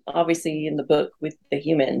 obviously in the book with the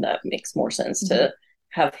human, that makes more sense to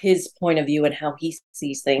have his point of view and how he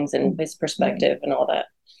sees things and his perspective and all that.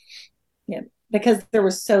 yeah, because there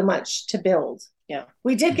was so much to build. Yeah.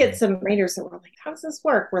 We did get some readers that were like, how does this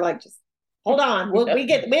work? We're like, just hold on. We'll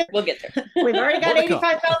get there. We've already got More to come.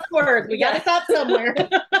 85,000 words. We got to stop somewhere.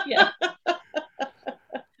 Yeah.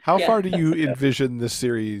 how Yeah. far do you envision this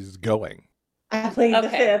series going? I played the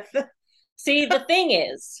Okay. fifth. See, the thing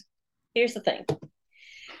is, here's the thing.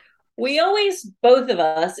 We always, both of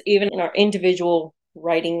us, even in our individual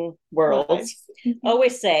writing worlds,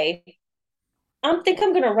 always say, I think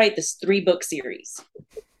I'm going to write this 3-book series.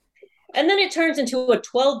 And then it turns into a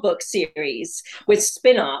 12-book series with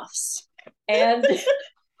spin-offs. And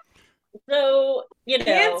so, The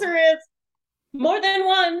answer is more than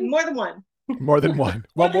one. more than one. More than one.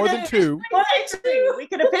 Well, more than 2. More than 2. We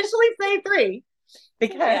can officially say 3.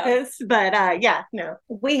 Because, no.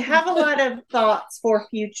 We have a lot of thoughts for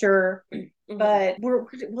future, but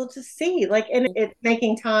we'll just see. Like, and it's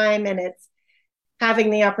making time, and it's having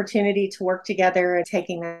the opportunity to work together and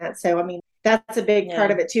taking that. So, I mean, that's a big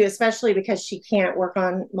part of it too, especially because she can't work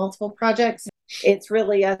on multiple projects. It's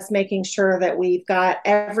really us making sure that we've got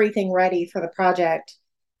everything ready for the project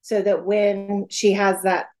so that when she has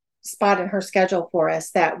that spot in her schedule for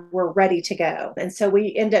us, that we're ready to go. And so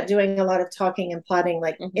we end up doing a lot of talking and plotting,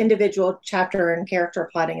 like individual chapter and character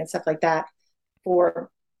plotting and stuff like that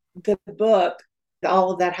for the book.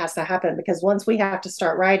 All of that has to happen because once we have to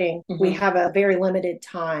start writing, we have a very limited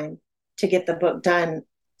time to get the book done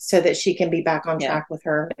so that she can be back on Yeah. track with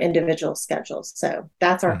her individual schedules. So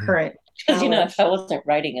that's our Mhm. current Because, challenge. if I wasn't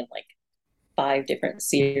writing in like 5 different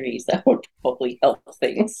series, that would probably help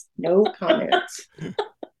things. No comment.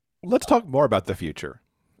 Let's talk more about the future.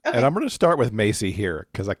 Okay. And I'm going to start with Macy here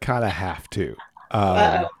because I kind of have to.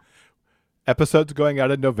 Uh-oh. Episodes going out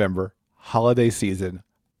in November, holiday season.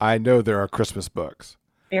 I know there are Christmas books.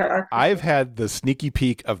 There are I've had the sneaky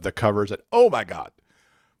peek of the covers and oh my God.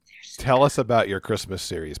 Tell us about your Christmas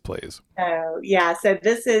series, please. Oh, yeah. So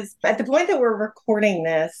this is at the point that we're recording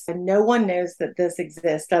this, and no one knows that this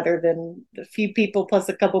exists other than a few people plus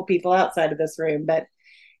a couple people outside of this room. But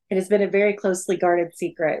it has been a very closely guarded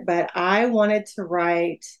secret. But I wanted to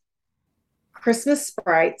write Christmas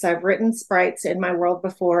sprites. I've written sprites in my world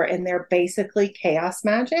before, and they're basically chaos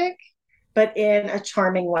magic, but in a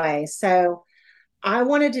charming way. So I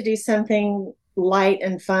wanted to do something light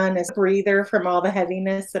and fun as a breather from all the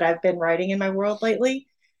heaviness that I've been writing in my world lately.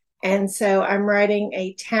 And so I'm writing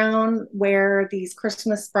a town where these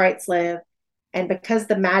Christmas sprites live. And because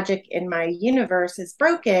the magic in my universe is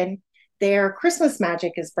broken, their Christmas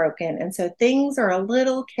magic is broken. And so things are a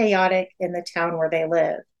little chaotic in the town where they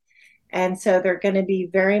live. And so they're going to be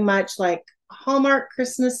very much like a Hallmark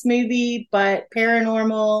Christmas movie, but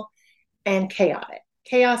paranormal and chaotic.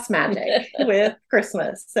 Chaos magic with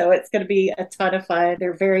Christmas. So it's going to be a ton of fun.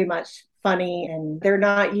 They're very much funny, and they're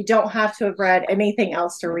not, you don't have to have read anything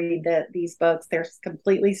else to read these books. They're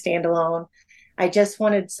completely standalone. I just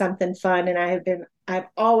wanted something fun, and I've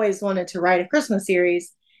always wanted to write a Christmas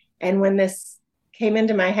series. And when this came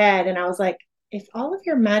into my head, and I was like, if all of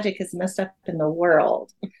your magic is messed up in the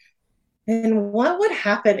world, then what would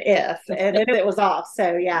happen if? And it was off.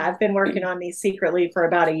 So yeah, I've been working on these secretly for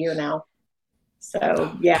about a year now.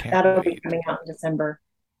 So yeah, Can't that'll be wait. coming out in December.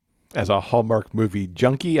 As a Hallmark movie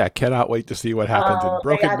junkie, I cannot wait to see what happens in Oh,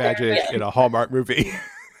 Broken yeah, Magic yeah. in a Hallmark movie.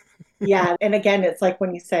 Yeah. And again, it's like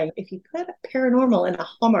when you say, if you put a paranormal in a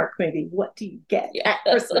Hallmark movie, what do you get Yeah. at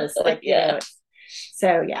Christmas? Like, Yeah.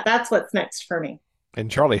 So yeah, that's what's next for me. And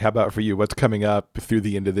Charlie, how about for you? What's coming up through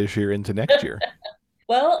the end of this year into next year?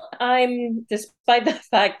 Well, I'm, despite the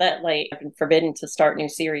fact that like I've been forbidden to start new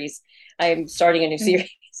series, I'm starting a new series.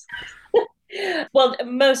 Well,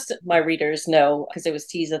 most of my readers know because it was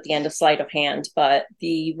teased at the end of Sleight of Hand, but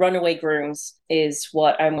the Runaway Grooms is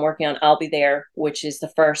what I'm working on. I'll Be There, which is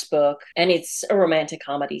the first book, and it's a romantic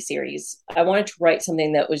comedy series. I wanted to write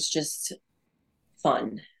something that was just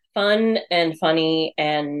fun and funny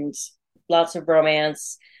and lots of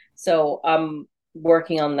romance. So I'm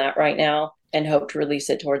working on that right now and hope to release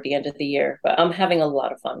it toward the end of the year. But I'm having a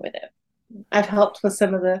lot of fun with it. I've helped with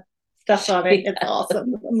some of the stuff on it. It's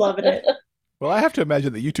awesome. I'm loving it. Well, I have to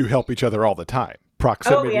imagine that you two help each other all the time.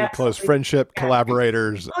 Proximity, yeah, close absolutely. friendship, Yeah.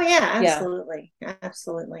 collaborators. Oh yeah, absolutely.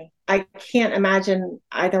 Absolutely. I can't imagine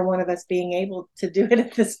either one of us being able to do it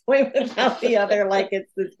at this point without the other. Like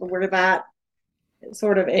we're that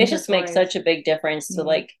sort of It just makes intertwined. such a big difference to Mhm.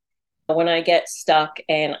 like when I get stuck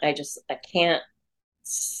and I can't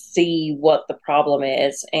see what the problem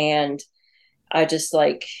is, and I just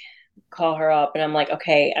like call her up and I'm like,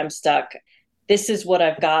 okay, I'm stuck. This is what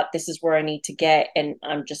I've got. This is where I need to get, and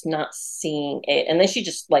I'm just not seeing it. And then she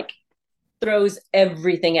just like throws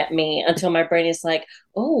everything at me until my brain is like,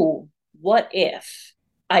 oh, what if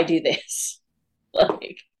I do this?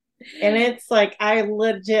 Like, And it's like I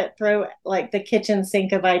legit throw like the kitchen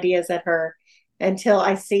sink of ideas at her until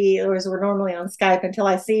I see, or as we're normally on Skype, until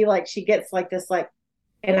I see like she gets like this like,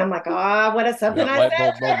 and I'm like, what is something That I light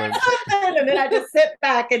said? bulb moment. And then I just sit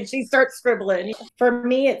back and she starts scribbling. For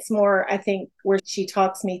me, it's more, I think, where she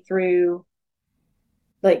talks me through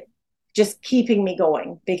like just keeping me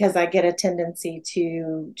going, because I get a tendency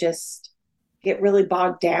to just get really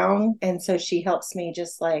bogged down. And so she helps me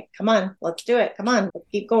just like, come on, let's do it. Come on, let's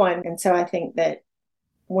keep going. And so I think that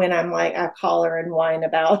when I'm like, I call her and whine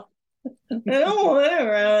about, I don't want to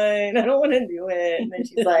write. I don't want to do it. And then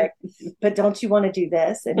she's like, but don't you want to do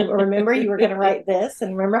this? And remember, you were going to write this.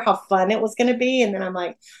 And remember how fun it was going to be. And then I'm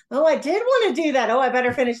like, oh, I did want to do that. Oh, I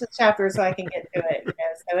better finish this chapter so I can get to it.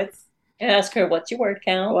 So it's, ask her, what's your word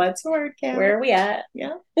count? what's the word count? Where are we at?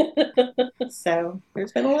 Yeah. So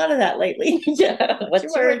there's been a lot of that lately. Yeah. What's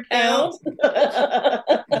your word count?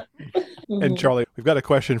 And Charlie, we've got a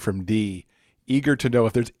question from Dee, eager to know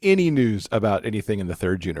if there's any news about anything in the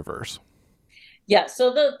third universe. Yeah,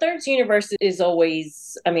 so the third universe is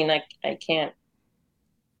always, I mean, I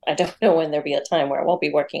don't know when there'll be a time where I won't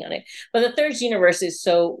be working on it. But the third universe is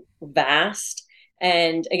so vast.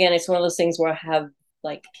 And again, it's one of those things where I have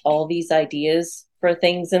like all these ideas for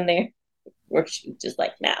things in there. Where she's just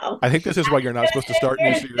like, no. I think this is why you're not supposed to start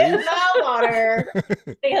new series. Water.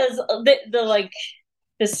 Because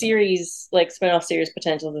the the series, like spinoff series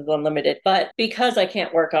potential is unlimited. But because I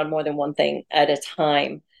can't work on more than one thing at a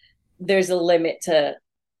time, there's a limit to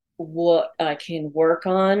what I can work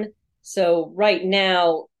on. So right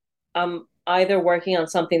now, I'm either working on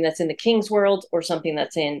something that's in the King's world or something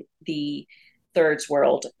that's in the Thirds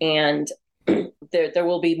world. And there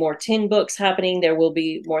will be more tin books happening. There will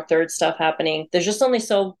be more third stuff happening. There's just only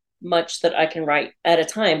so much that I can write at a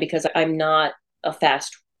time because I'm not a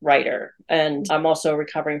fast writer. And I'm also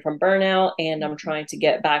recovering from burnout, and I'm trying to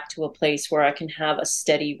get back to a place where I can have a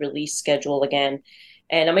steady release schedule again.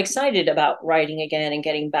 And I'm excited about writing again and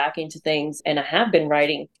getting back into things. And I have been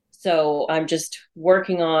writing. So I'm just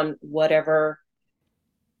working on whatever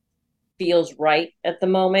feels right at the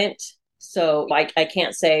moment. So I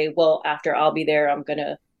can't say, well, after I'll be there, I'm going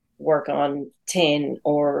to work on tin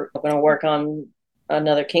or I'm going to work on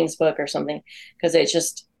another King's book or something, because it's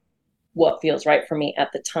just what feels right for me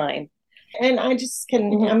at the time. And I'm just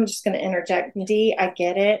going to interject. Dee, I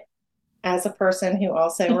get it. As a person who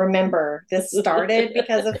also remember this started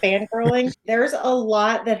because of fangirling, there's a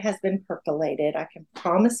lot that has been percolated. I can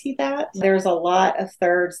promise you that. There's a lot of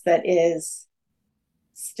thirds that is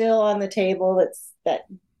still on the table that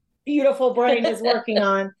beautiful brain is working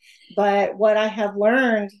on. But what I have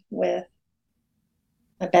learned with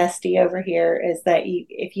a bestie over here is that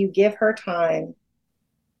if you give her time,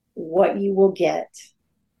 what you will get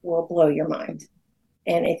will blow your mind.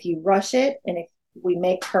 And if you rush it, and if we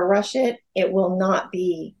make her rush it, it'll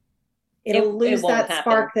lose that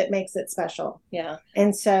spark that makes it special. Yeah.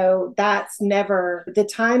 And so that's never the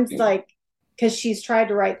times, like, because she's tried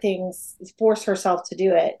to write things, force herself to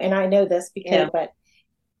do it. And I know this because,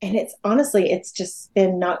 and it's honestly, it's just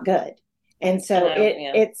been not good. And so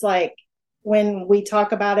it's like when we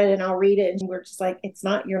talk about it and I'll read it and we're just like,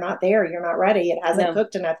 you're not there. You're not ready. It hasn't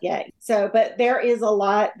cooked enough yet. So, but there is a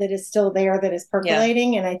lot that is still there that is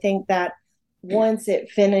percolating. And I think that once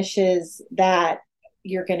it finishes that,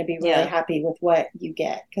 you're going to be really happy with what you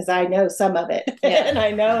get. Because I know some of it. And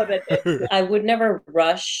I know that I would never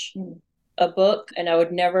rush a book, and I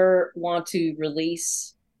would never want to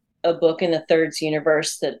release a book in the Thirds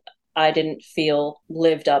universe that I didn't feel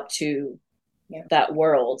lived up to that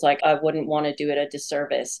world. Like, I wouldn't want to do it a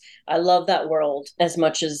disservice. I love that world as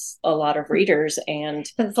much as a lot of readers, and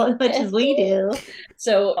as much as we do.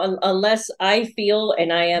 So unless I feel,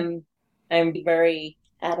 and I'm very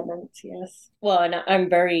adamant, yes. Well, and I'm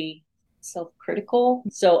very self-critical.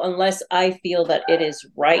 So unless I feel that it is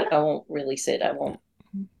right, I won't release it. I won't.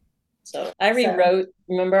 So I rewrote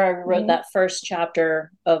that first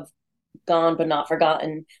chapter of Gone But Not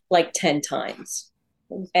Forgotten like 10 times.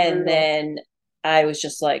 And then I was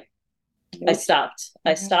just like, I stopped.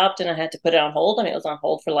 I stopped and I had to put it on hold, and it was on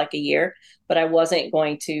hold for like a year, but I wasn't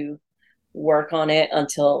going to work on it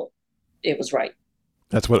until it was right.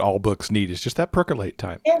 That's what all books need, is just that percolate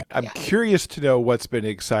time. Yeah. I'm curious to know what's been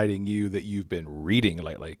exciting you that you've been reading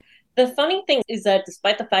lately. The funny thing is that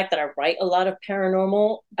despite the fact that I write a lot of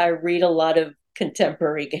paranormal, I read a lot of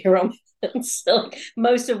contemporary gay romance. So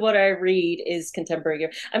most of what I read is contemporary.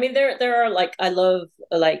 I mean, there are like, I love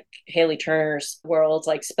like Haley Turner's worlds,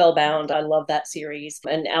 like Spellbound. I love that series,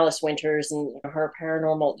 and Alice Winters and her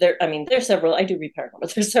paranormal. There's several. I do read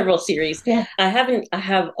paranormal. There's several series. Yeah. I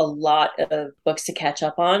have a lot of books to catch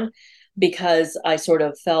up on, because I sort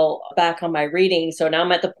of fell back on my reading. So now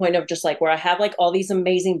I'm at the point of just like where I have like all these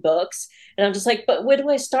amazing books, and I'm just like, but what do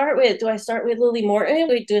I start with? Do I start with Lily Morton?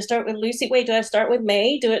 Wait, do I start with Lucy? Wait, do I start with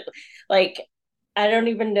May? I don't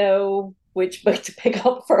even know which book to pick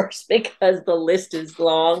up first because the list is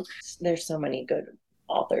long. There's so many good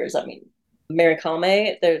authors. I mean, Mary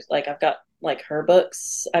Calme, I've got like her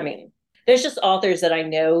books. I mean, there's just authors that I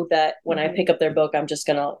know that when I pick up their book, I'm just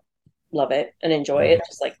going to love it and enjoy it.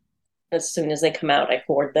 Just like, as soon as they come out, I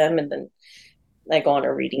hoard them, and then I go on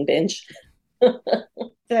a reading binge.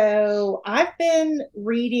 So I've been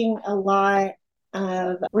reading a lot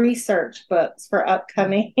of research books for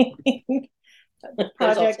upcoming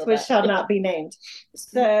projects which shall not be named.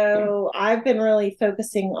 So I've been really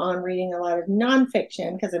focusing on reading a lot of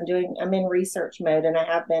nonfiction because I'm in research mode, and I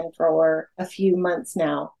have been for a few months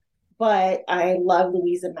now. But I love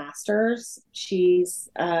Louisa Masters. She's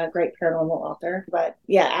a great paranormal author. But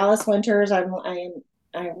yeah, Alice Winters, I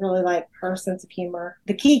really like her sense of humor.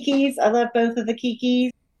 The Kikis, I love both of the Kikis.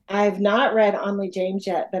 I've not read Onley James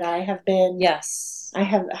yet, but I have been. Yes.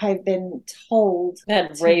 I've been told. I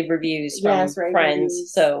had rave reviews from friends.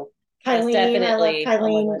 Reviews. So Kylene, I love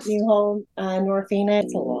Kylene Newhold, Norfina.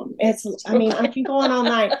 I can go on all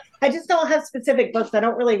night. I just don't have specific books. I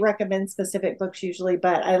don't really recommend specific books usually,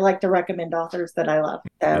 but I like to recommend authors that I love.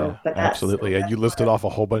 So, absolutely. And you listed off a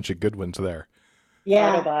whole bunch of good ones there.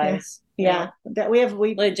 Yeah. Auto buys. Yeah. That we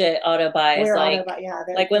Legit auto buys. we're Like, auto buy. Yeah.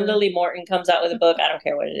 like when Lily Morton comes out with a book, I don't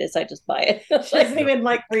care what it is. I just buy it. She doesn't even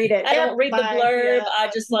like read it. I don't read the Buy, blurb. yeah. I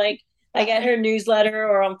just like, I get her newsletter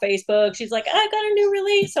or on Facebook. She's like, I got a new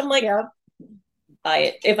release. I'm like, Yeah. buy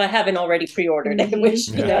it if I haven't already pre-ordered it, Mhm. which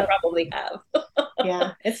Yeah. I probably have.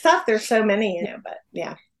 Yeah. It's tough. There's so many, but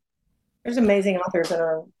yeah. There's amazing authors in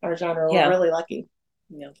our genre. Yeah. We're really lucky.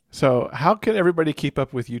 So, how can everybody keep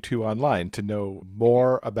up with you two online to know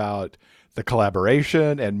more about the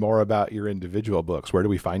collaboration and more about your individual books? Where do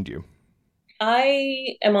we find you?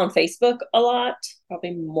 I am on Facebook a lot,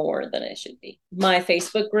 probably more than I should be. My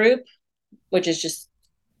Facebook group, which is just,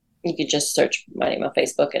 you could just search my name on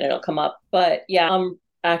Facebook and it'll come up. But yeah, I'm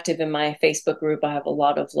active in my Facebook group. I have a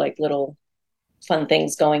lot of like little fun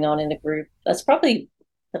things going on in the group. That's probably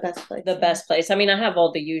The best place. the best place. I mean, I have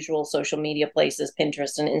all the usual social media places,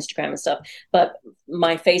 Pinterest and Instagram and stuff, but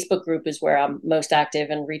my Facebook group is where I'm most active,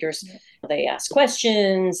 and readers, they ask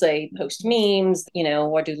questions, they post memes,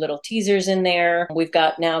 or do little teasers in there. We've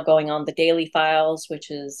got now going on the Daily Files, which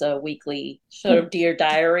is a weekly sort of Dear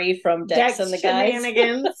Diary from Dex and the guys.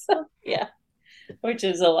 Shenanigans. Yeah, which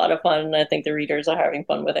is a lot of fun. And I think the readers are having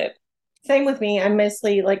fun with it. Same with me. I'm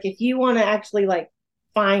mostly like, if you want to actually like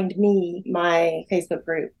find me, my Facebook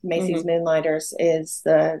group, Macy's Moonlighters, is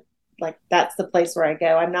that's the place where I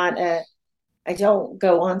go. I don't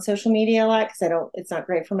go on social media a lot because it's not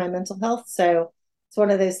great for my mental health. So it's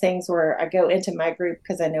one of those things where I go into my group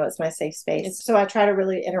because I know it's my safe space. So I try to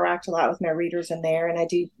really interact a lot with my readers in there. And I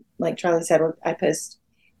do, like Charlie said, I post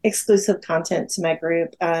exclusive content to my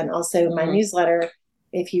group and also my newsletter.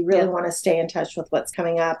 If you really want to stay in touch with what's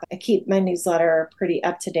coming up, I keep my newsletter pretty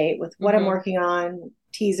up to date with what I'm working on,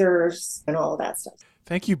 teasers, and all of that stuff.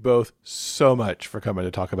 Thank you both so much for coming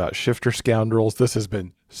to talk about Shifter Scoundrels. This has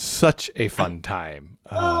been such a fun time.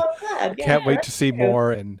 Good. Can't wait to see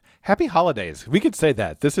more, and happy holidays. We could say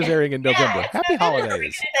that. This is airing in November. Happy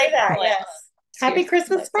holidays. Say that, yes. Happy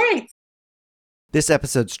Christmas break. This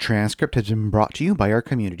episode's transcript has been brought to you by our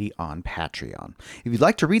community on Patreon. If you'd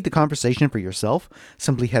like to read the conversation for yourself,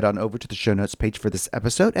 simply head on over to the show notes page for this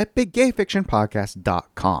episode at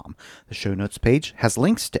biggayfictionpodcast.com. The show notes page has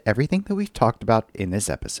links to everything that we've talked about in this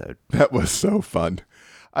episode. That was so fun.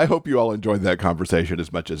 I hope you all enjoyed that conversation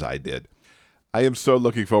as much as I did. I am so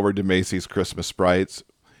looking forward to Macy's Christmas Sprites.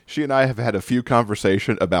 She and I have had a few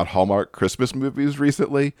conversations about Hallmark Christmas movies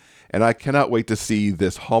recently, and I cannot wait to see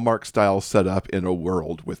this Hallmark-style setup in a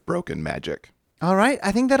world with broken magic. All right,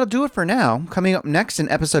 I think that'll do it for now. Coming up next in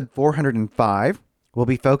episode 405, we'll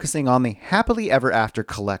be focusing on the Happily Ever After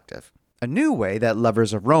Collective, a new way that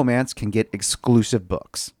lovers of romance can get exclusive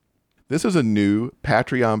books. This is a new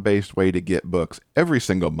Patreon-based way to get books every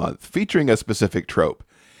single month, featuring a specific trope.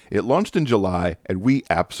 It launched in July, and we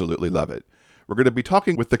absolutely love it. We're going to be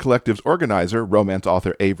talking with the collective's organizer, romance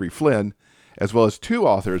author Avery Flynn, as well as two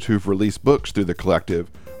authors who've released books through the collective,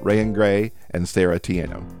 Rayan Gray and Sarah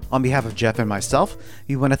Tieno. On behalf of Jeff and myself,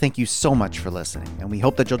 we want to thank you so much for listening, and we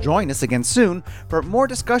hope that you'll join us again soon for more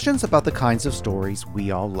discussions about the kinds of stories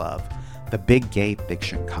we all love, the big gay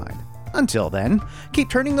fiction kind. Until then, keep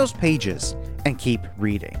turning those pages and keep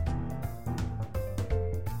reading.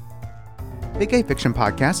 Big Gay Fiction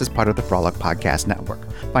Podcast is part of the Frolic Podcast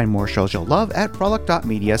Network. Find more shows you'll love at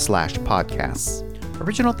frolic.media/podcasts.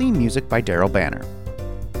 Original theme music by Daryl Banner.